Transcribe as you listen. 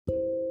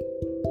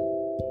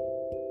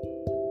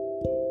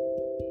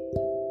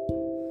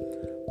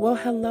Well,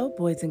 hello,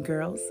 boys and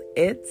girls.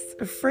 It's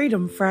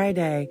Freedom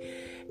Friday,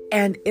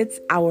 and it's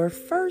our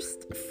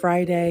first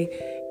Friday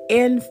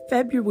in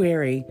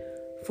February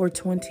for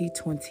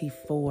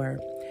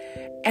 2024.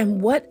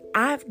 And what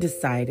I've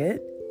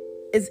decided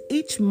is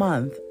each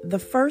month, the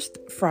first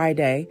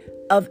Friday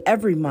of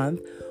every month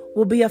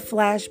will be a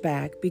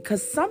flashback,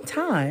 because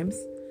sometimes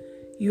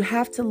you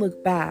have to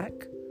look back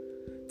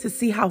to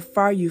see how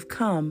far you've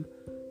come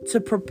to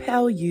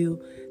propel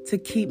you to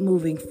keep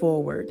moving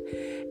forward.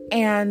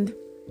 And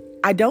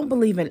I don't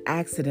believe in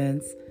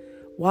accidents.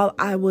 While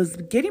I was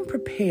getting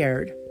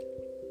prepared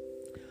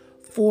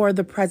for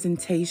the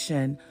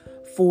presentation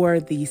for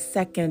the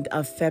 2nd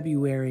of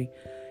February,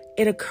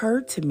 it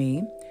occurred to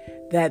me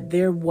that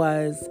there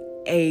was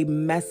a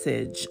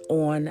message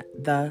on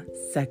the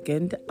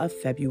 2nd of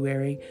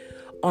February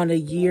on a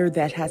year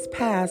that has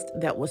passed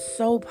that was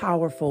so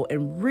powerful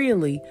and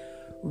really,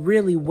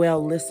 really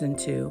well listened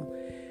to.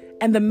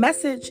 And the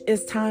message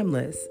is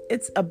timeless.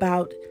 It's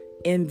about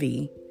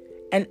envy.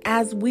 And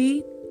as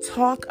we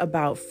talk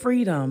about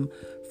freedom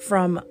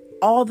from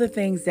all the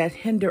things that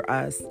hinder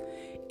us,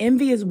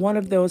 envy is one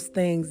of those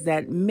things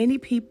that many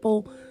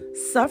people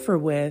suffer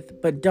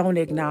with but don't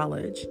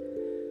acknowledge.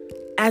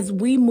 As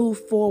we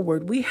move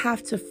forward, we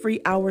have to free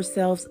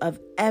ourselves of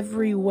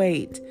every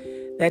weight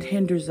that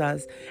hinders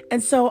us.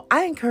 And so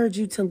I encourage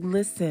you to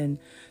listen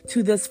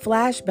to this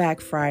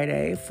Flashback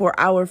Friday for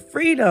our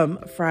Freedom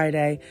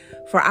Friday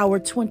for our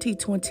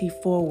 2020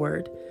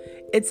 forward.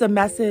 It's a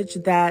message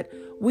that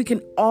we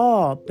can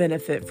all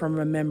benefit from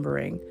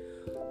remembering.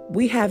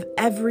 We have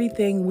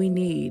everything we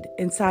need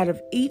inside of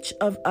each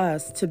of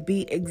us to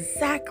be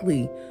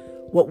exactly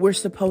what we're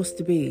supposed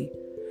to be,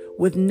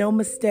 with no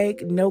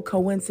mistake, no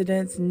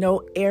coincidence,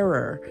 no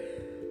error.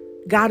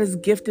 God has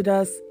gifted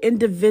us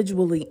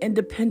individually,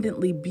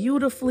 independently,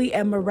 beautifully,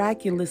 and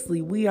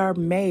miraculously. We are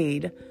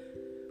made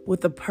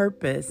with a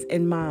purpose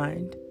in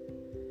mind.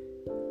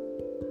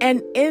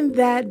 And in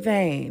that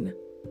vein,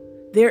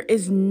 there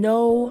is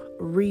no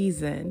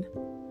reason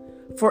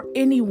for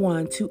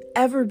anyone to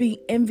ever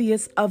be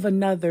envious of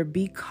another,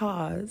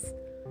 because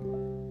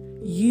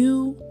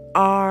you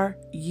are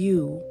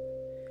you.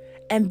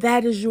 And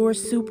that is your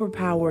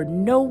superpower.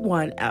 No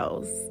one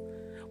else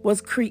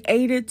was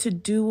created to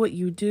do what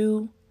you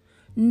do.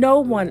 No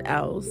one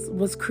else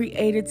was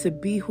created to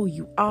be who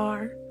you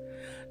are.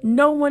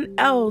 No one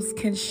else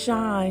can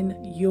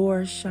shine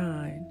your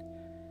shine.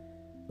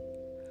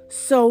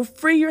 So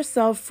free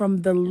yourself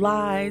from the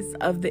lies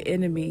of the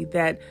enemy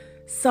that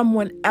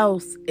someone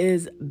else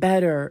is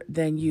better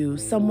than you.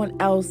 Someone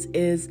else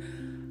is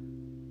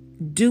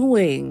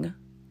doing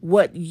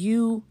what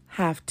you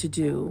have to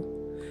do.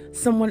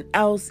 Someone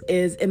else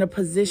is in a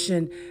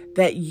position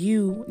that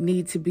you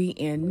need to be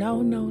in.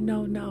 No.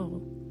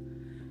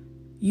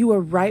 You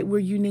are right where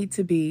you need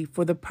to be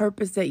for the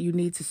purpose that you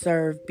need to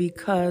serve,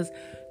 because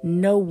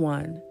no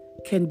one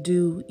can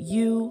do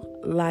you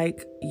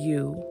like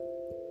you.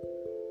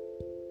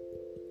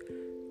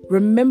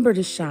 Remember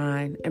to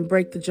shine and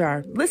break the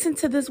jar. Listen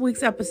to this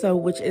week's episode,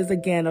 which is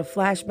again a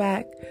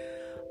flashback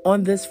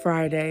on this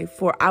Friday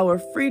for our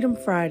Freedom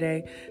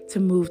Friday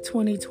to move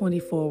 2020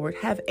 forward.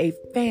 Have a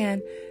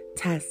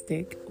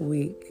fantastic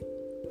week.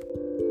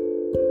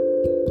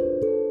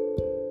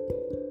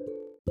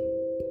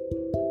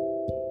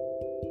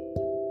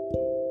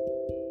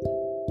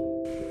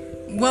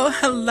 Well,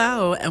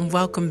 hello and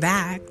welcome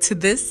back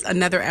to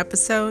another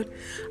episode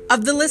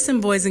of the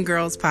Listen Boys and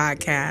Girls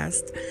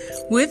podcast.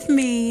 With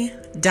me,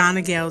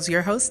 Donna Gales,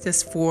 your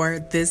hostess for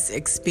this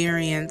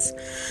experience.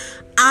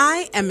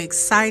 I am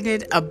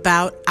excited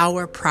about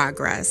our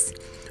progress.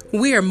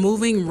 We are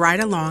moving right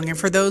along, and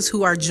for those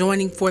who are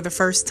joining for the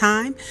first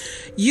time,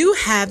 you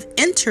have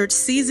entered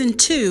season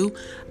 2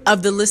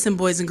 of the Listen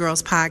Boys and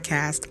Girls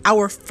podcast.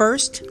 Our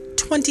first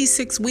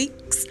 26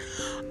 weeks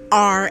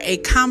are a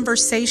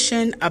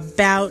conversation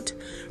about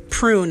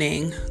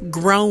pruning,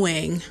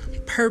 growing,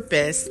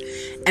 purpose,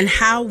 and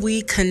how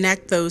we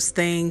connect those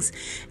things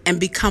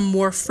and become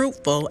more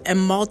fruitful and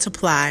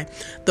multiply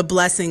the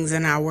blessings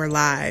in our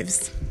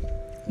lives.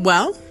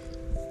 Well,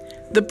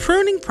 the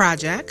pruning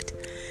project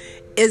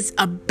is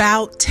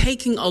about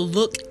taking a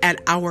look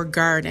at our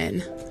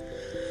garden.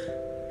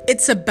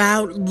 It's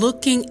about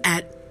looking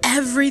at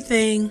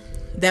everything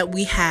that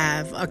we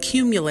have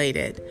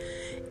accumulated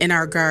in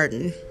our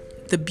garden.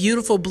 The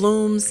beautiful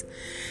blooms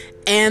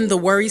and the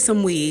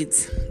worrisome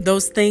weeds,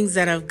 those things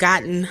that have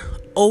gotten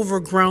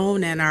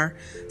overgrown and are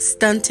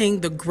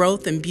stunting the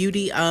growth and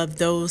beauty of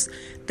those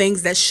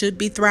things that should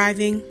be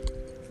thriving.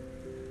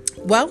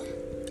 Well,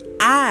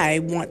 I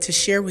want to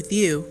share with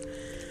you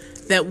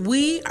that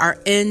we are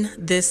in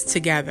this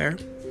together.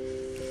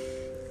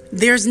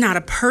 There's not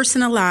a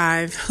person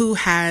alive who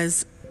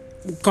has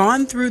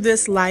gone through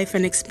this life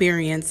and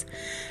experience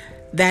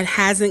that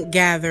hasn't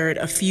gathered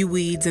a few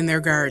weeds in their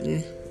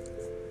garden.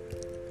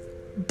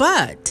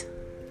 But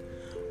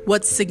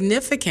what's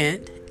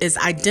significant is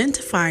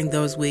identifying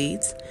those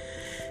weeds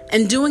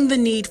and doing the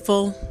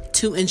needful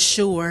to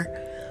ensure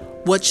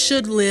what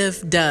should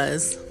live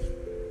does.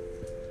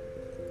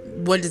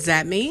 What does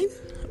that mean?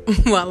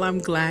 Well, I'm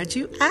glad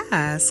you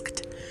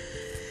asked.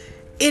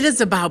 It is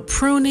about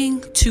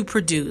pruning to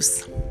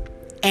produce.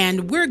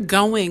 And we're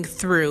going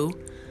through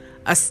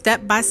a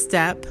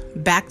step-by-step,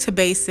 back to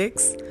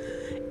basics,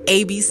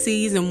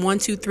 ABCs and 1,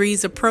 2,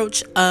 3's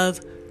approach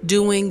of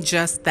doing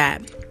just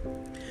that.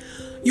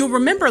 You'll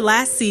remember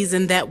last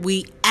season that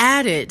we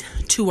added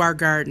to our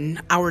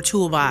garden, our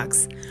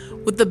toolbox,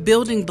 with the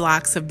building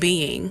blocks of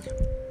being.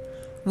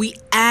 We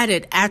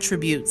added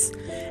attributes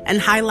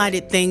and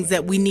highlighted things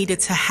that we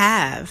needed to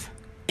have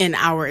in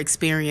our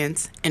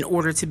experience in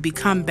order to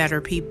become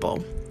better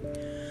people.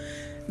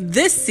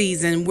 This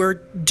season, we're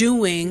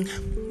doing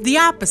the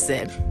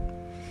opposite.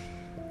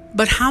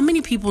 But how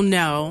many people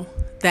know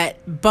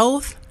that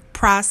both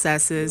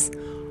processes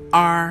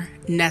are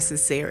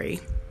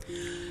necessary?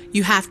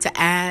 You have to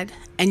add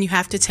and you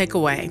have to take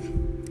away.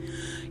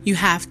 You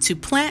have to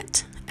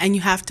plant and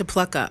you have to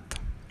pluck up.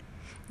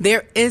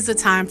 There is a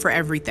time for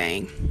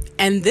everything.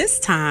 And this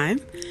time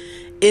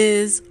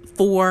is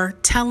for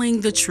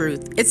telling the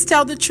truth. It's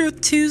Tell the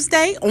Truth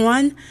Tuesday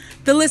on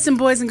the Listen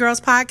Boys and Girls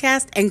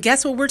podcast. And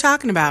guess what we're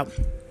talking about?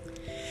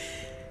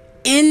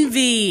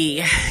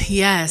 Envy.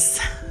 Yes,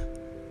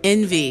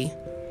 envy.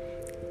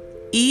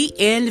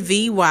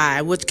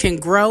 ENVY, which can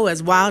grow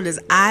as wild as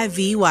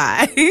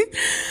IVY.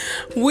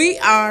 We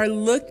are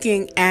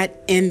looking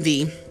at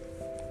envy.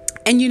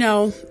 And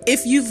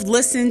if you've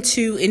listened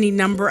to any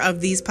number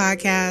of these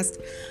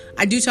podcasts,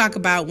 I do talk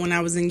about when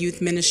I was in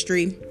youth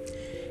ministry.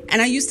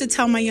 And I used to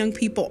tell my young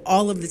people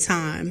all of the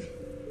time,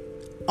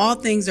 all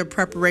things are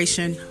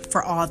preparation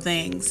for all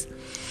things.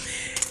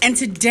 And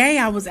today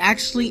I was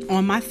actually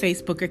on my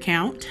Facebook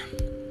account,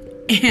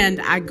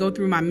 and I go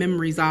through my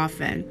memories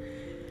often.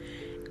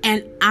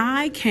 And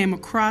I came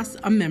across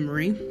a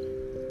memory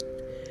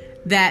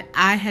that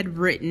I had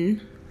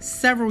written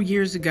several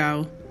years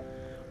ago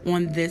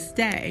on this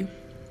day.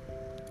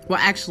 Well,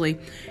 actually,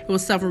 it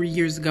was several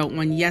years ago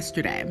on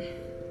yesterday.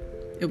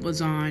 It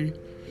was on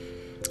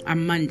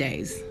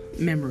Monday's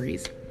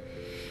memories.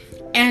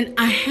 And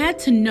I had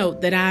to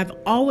note that I've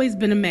always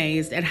been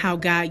amazed at how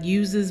God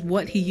uses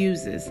what he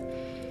uses.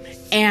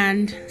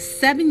 And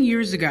 7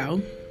 years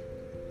ago,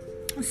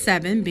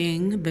 7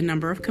 being the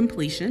number of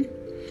completion,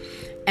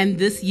 and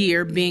this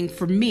year being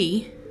for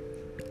me,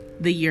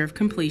 the year of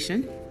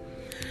completion,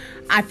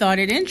 I thought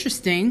it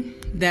interesting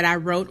that I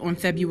wrote on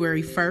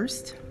February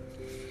 1st,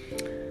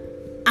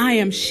 I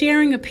am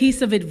sharing a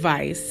piece of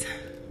advice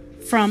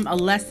from a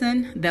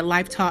lesson that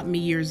life taught me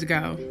years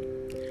ago.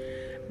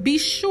 Be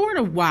sure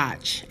to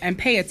watch and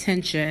pay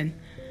attention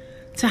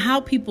to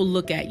how people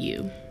look at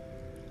you,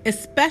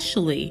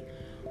 especially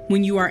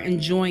when you are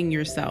enjoying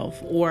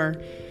yourself or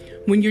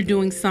when you're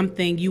doing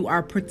something you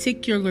are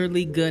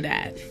particularly good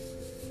at.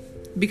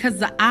 Because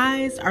the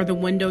eyes are the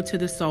window to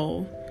the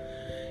soul.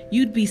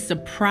 You'd be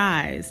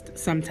surprised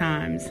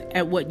sometimes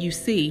at what you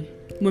see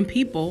when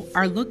people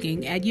are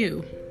looking at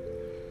you.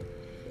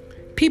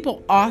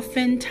 People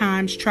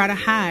oftentimes try to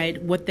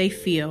hide what they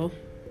feel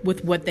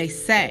with what they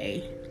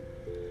say,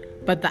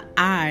 but the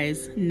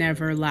eyes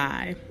never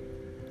lie.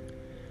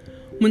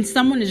 When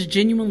someone is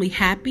genuinely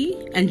happy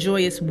and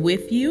joyous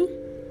with you,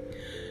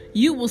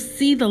 you will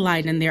see the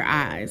light in their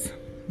eyes,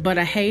 but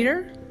a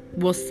hater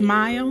will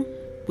smile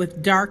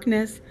with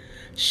darkness,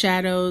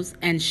 shadows,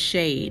 and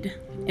shade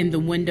in the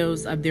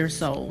windows of their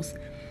souls.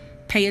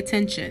 Pay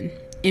attention.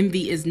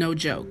 Envy is no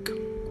joke.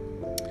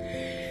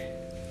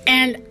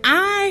 And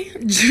I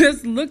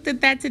just looked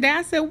at that today.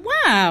 I said,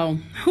 wow,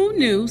 who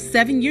knew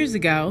 7 years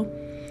ago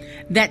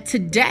that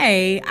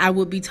today I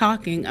would be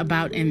talking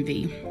about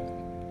envy?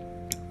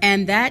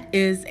 And that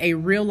is a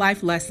real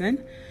life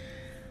lesson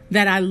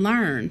that I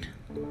learned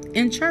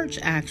in church,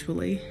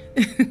 actually.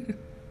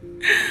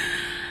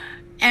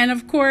 And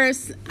of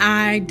course,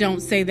 I don't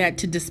say that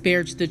to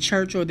disparage the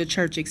church or the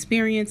church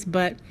experience,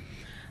 but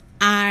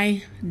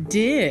I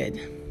did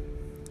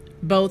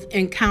both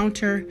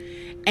encounter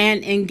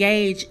and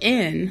engage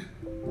in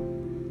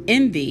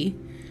envy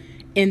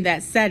in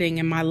that setting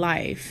in my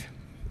life.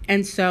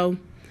 And so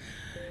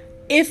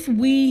if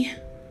we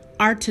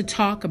are to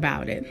talk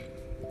about it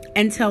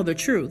and tell the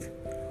truth,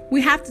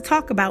 we have to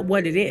talk about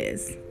what it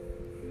is.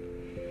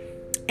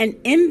 And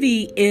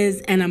envy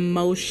is an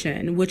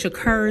emotion which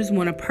occurs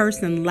when a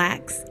person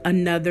lacks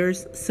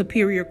another's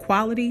superior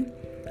quality,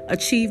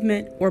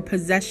 achievement, or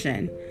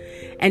possession,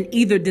 and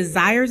either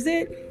desires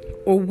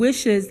it or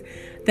wishes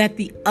that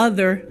the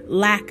other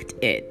lacked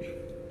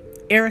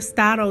it.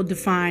 Aristotle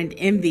defined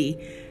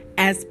envy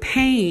as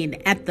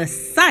pain at the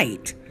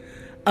sight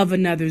of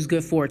another's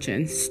good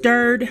fortune,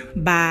 stirred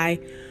by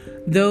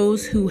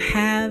those who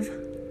have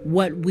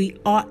what we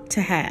ought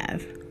to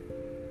have.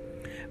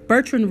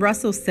 Bertrand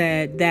Russell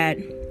said that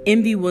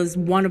envy was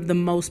one of the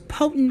most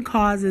potent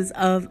causes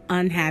of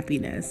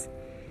unhappiness.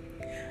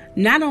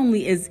 Not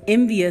only is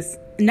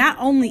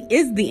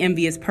the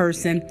envious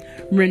person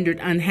rendered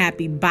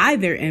unhappy by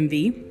their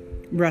envy,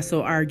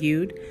 Russell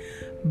argued,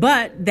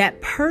 but that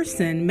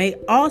person may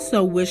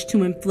also wish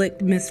to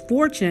inflict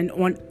misfortune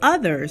on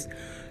others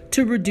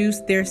to reduce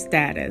their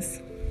status.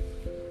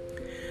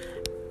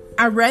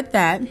 I read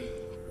that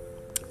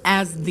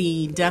as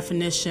the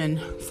definition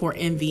for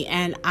envy.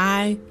 And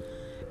I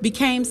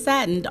became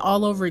saddened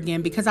all over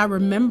again because I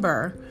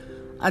remember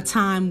a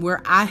time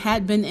where I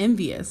had been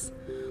envious.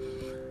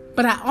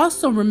 But I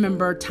also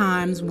remember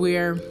times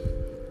where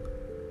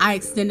I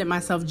extended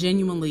myself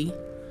genuinely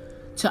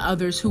to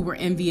others who were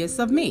envious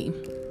of me.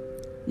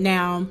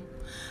 Now,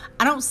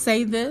 I don't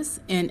say this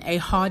in a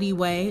haughty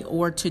way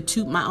or to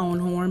toot my own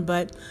horn,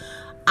 but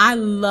I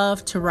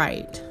love to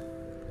write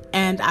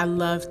and I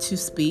love to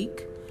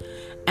speak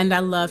and I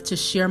love to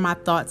share my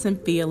thoughts and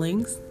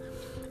feelings.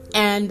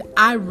 And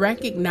I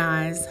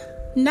recognize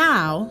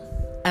now,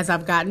 as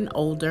I've gotten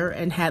older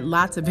and had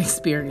lots of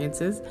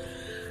experiences,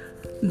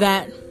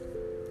 that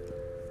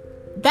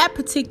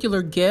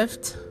particular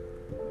gift,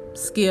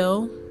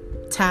 skill,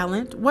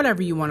 talent,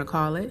 whatever you want to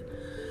call it,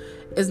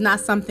 is not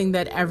something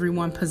that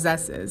everyone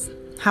possesses.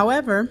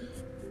 However,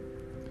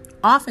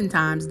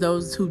 oftentimes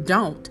those who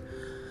don't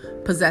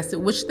possess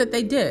it, wish that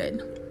they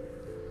did.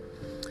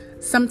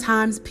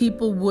 Sometimes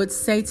people would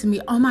say to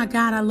me, "Oh my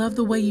God, I love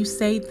the way you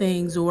say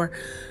things," or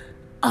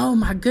 "Oh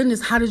my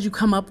goodness, how did you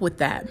come up with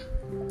that?"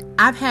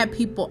 I've had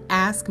people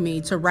ask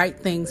me to write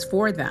things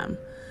for them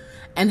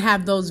and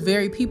have those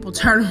very people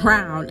turn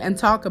around and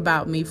talk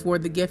about me for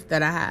the gift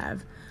that I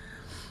have.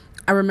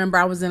 I remember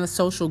I was in a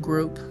social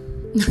group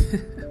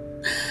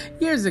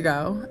years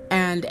ago,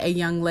 and a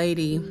young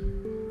lady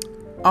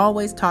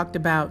always talked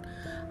about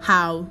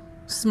how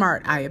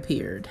smart I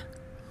appeared.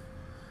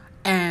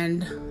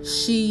 And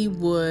she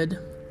would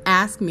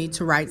ask me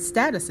to write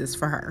statuses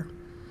for her,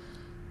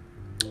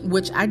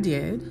 which I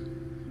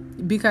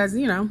did because,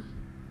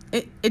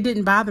 it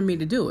didn't bother me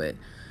to do it.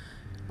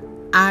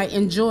 I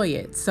enjoy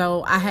it,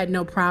 so I had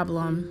no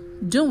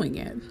problem doing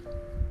it.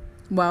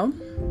 Well,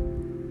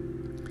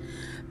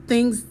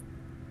 things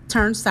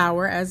turned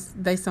sour, as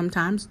they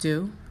sometimes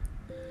do.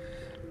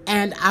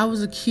 And I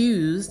was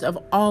accused of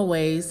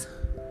always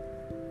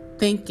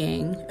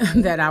thinking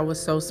that I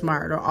was so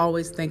smart or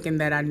always thinking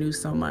that I knew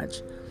so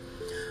much.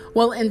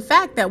 Well, in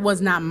fact, that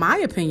was not my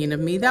opinion of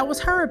me. That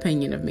was her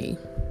opinion of me.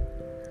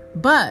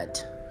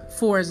 But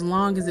for as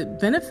long as it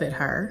benefited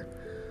her,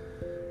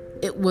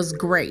 it was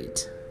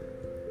great.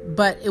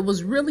 But it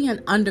was really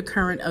an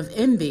undercurrent of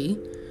envy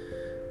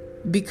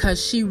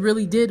because she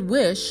really did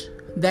wish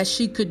that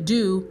she could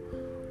do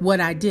what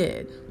I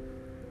did.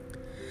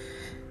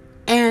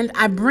 And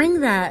I bring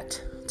that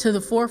to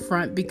the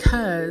forefront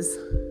because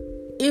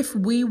if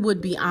we would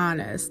be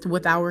honest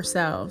with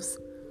ourselves,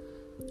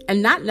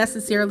 and not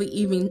necessarily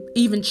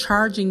even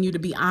charging you to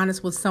be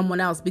honest with someone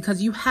else,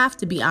 because you have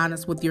to be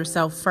honest with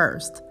yourself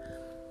first.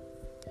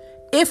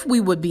 If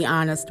we would be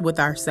honest with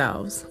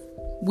ourselves,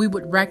 we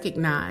would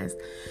recognize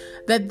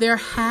that there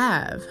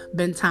have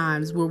been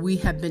times where we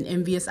have been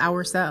envious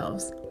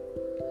ourselves.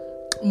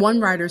 One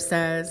writer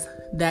says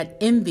that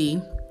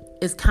envy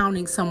is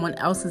counting someone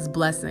else's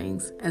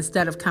blessings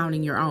instead of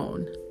counting your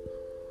own.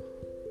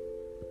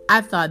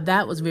 I thought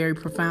that was very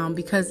profound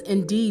because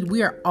indeed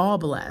we are all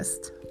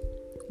blessed.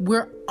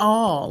 We're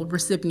all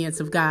recipients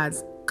of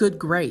God's good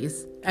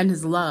grace and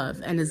His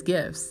love and His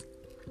gifts.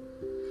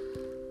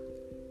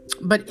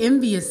 But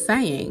envy is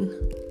saying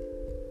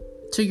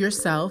to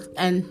yourself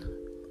and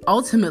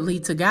ultimately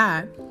to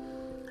God,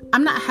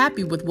 I'm not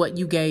happy with what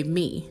you gave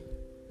me.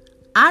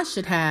 I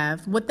should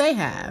have what they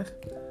have,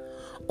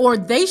 or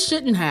they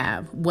shouldn't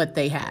have what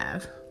they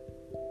have.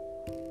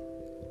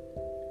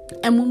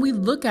 And when we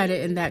look at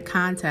it in that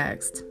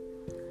context,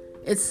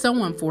 it's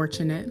so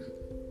unfortunate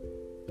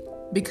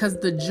because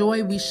the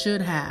joy we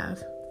should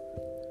have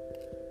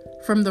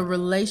from the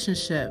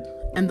relationship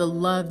and the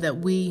love that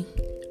we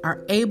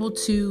are able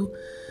to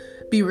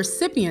be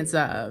recipients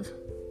of,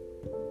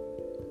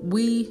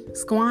 we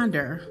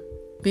squander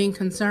being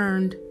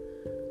concerned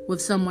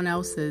with someone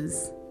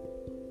else's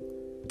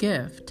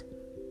gift,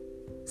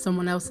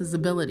 someone else's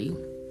ability,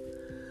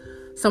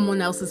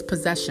 someone else's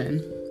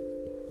possession.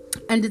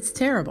 And it's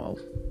terrible.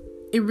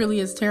 It really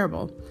is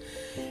terrible.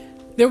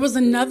 There was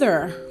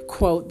another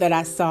quote that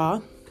I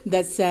saw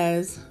that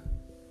says,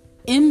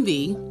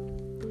 envy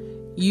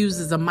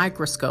uses a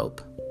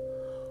microscope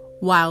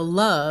while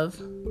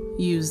love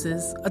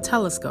uses a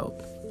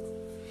telescope.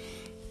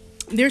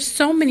 There's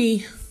so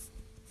many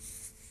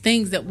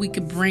things that we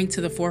could bring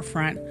to the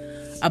forefront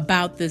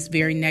about this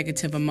very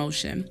negative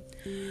emotion.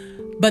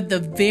 But the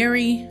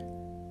very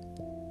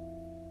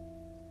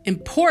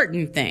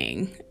important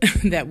thing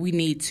that we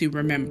need to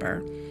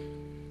remember,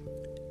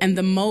 and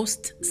the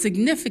most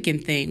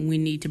significant thing we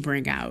need to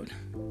bring out,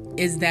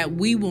 is that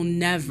we will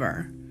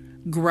never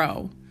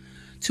grow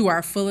to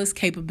our fullest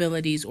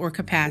capabilities or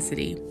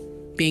capacity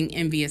being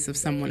envious of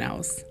someone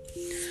else.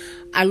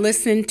 I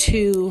listened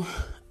to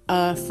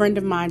a friend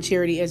of mine,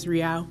 Charity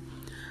Israel,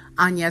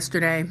 on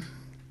yesterday,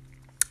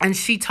 and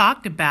she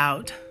talked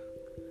about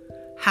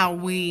how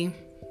we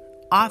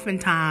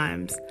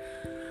oftentimes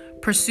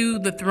pursue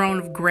the throne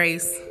of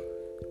grace,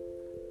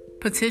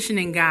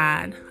 petitioning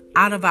God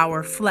out of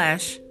our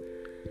flesh,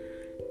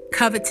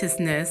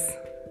 covetousness,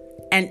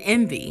 and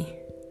envy,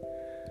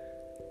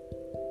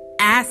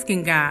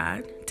 asking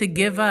God to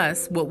give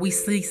us what we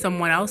see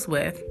someone else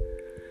with,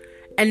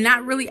 and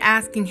not really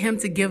asking him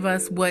to give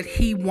us what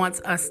he wants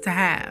us to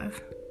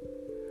have.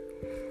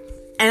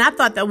 And I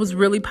thought that was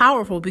really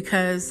powerful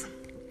because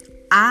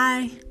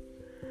I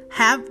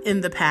have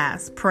in the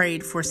past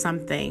prayed for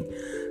something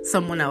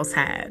someone else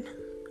had.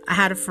 I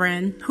had a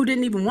friend who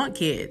didn't even want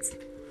kids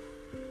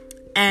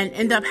and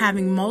ended up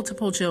having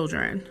multiple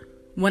children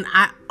when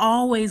I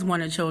always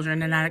wanted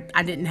children and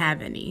I didn't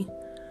have any.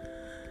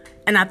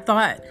 And I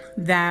thought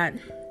that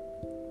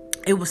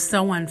it was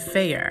so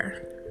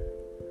unfair.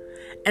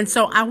 And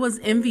so I was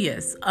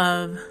envious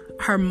of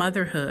her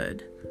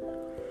motherhood.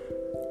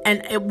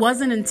 And it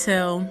wasn't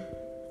until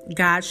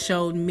God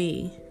showed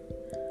me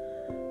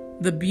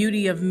the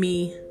beauty of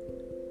me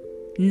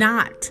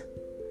not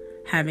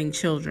having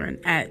children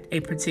at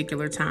a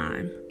particular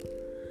time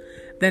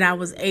that I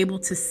was able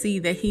to see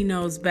that he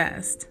knows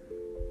best.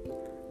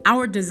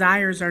 Our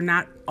desires are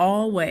not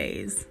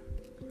always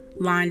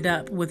lined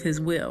up with his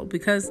will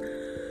because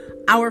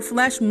our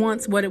flesh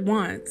wants what it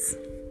wants.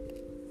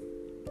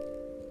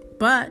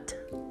 But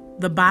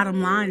the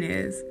bottom line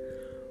is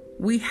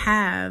we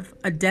have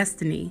a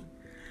destiny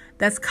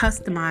that's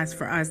customized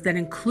for us that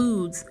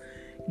includes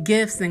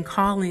gifts and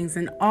callings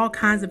and all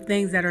kinds of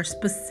things that are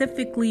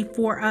specifically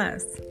for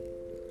us.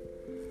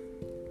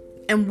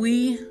 And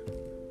we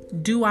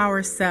do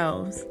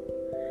ourselves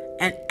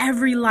and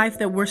every life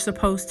that we're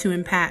supposed to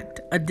impact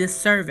a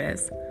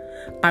disservice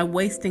by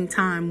wasting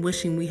time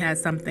wishing we had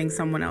something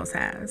someone else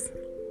has.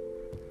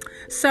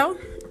 So,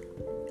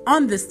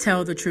 on this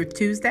Tell the Truth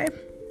Tuesday,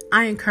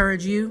 I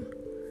encourage you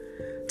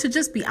to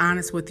just be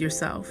honest with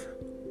yourself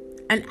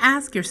and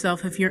ask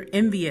yourself if you're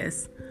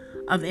envious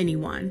of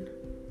anyone.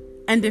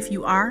 And if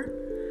you are,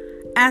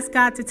 ask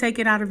God to take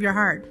it out of your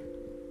heart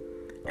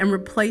and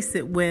replace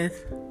it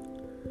with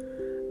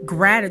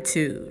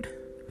gratitude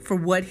for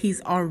what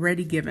he's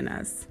already given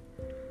us.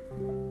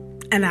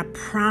 And I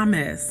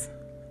promise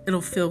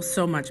it'll feel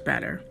so much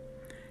better.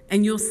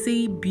 And you'll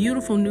see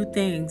beautiful new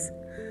things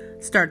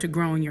start to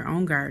grow in your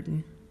own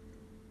garden.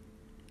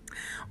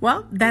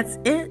 Well, that's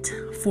it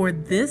for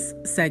this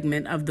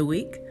segment of the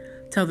week,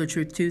 Tell the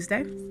Truth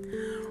Tuesday.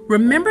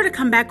 Remember to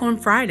come back on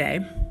Friday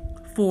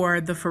for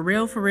the For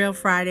Real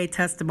Friday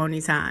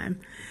testimony time.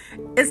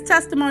 It's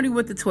testimony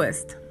with a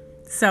twist.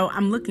 So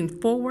I'm looking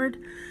forward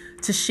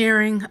to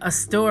sharing a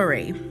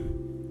story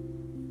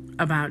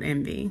about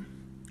envy.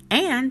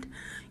 And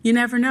you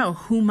never know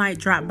who might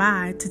drop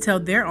by to tell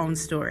their own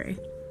story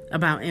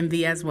about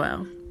envy as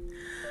well.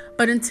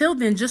 But until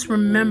then, just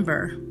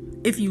remember,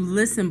 if you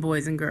listen,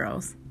 boys and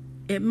girls,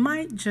 it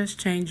might just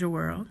change your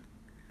world.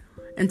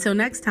 Until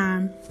next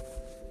time,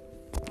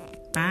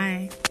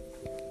 bye.